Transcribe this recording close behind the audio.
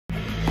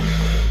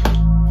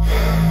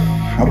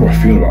How do I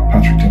feel about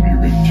Patrick W.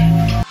 Reed?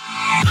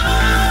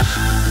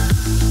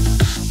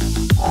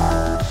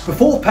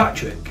 Before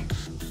Patrick,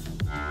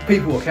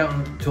 people were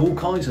counting to all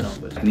kinds of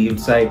numbers. And he would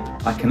say,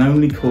 I can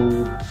only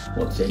call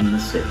what's in the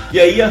sea.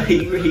 Yeah,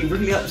 he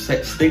really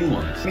upset Sting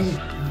once. I mean,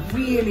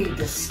 really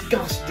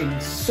disgusting,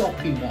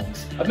 soppy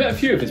ones. I've met a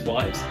few of his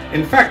wives.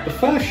 In fact, the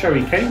first show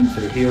he came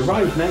to, he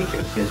arrived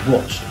naked. He has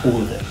watched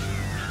all of it.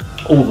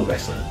 All the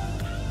wrestling.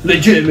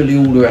 Legitimately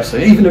all the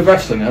wrestling. Even the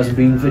wrestling that hasn't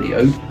been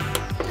videoed.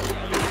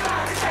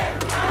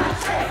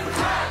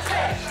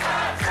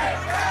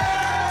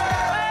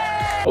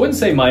 I wouldn't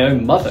say my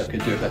own mother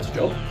could do a better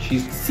job.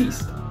 She's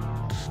deceased.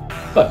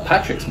 But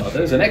Patrick's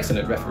mother is an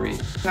excellent referee.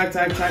 Tag,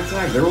 tag, tag,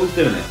 tag. They're always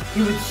doing it.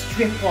 He would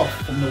strip off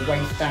from the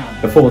waist down.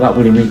 Before that,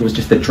 William Regal was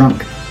just a drunk.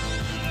 Do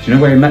you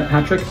know where he met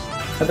Patrick?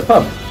 At the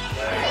pub.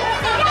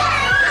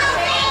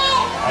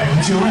 I'm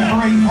your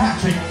referee,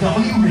 Patrick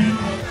W. Reed.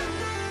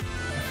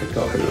 I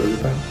forgot who it was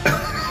about.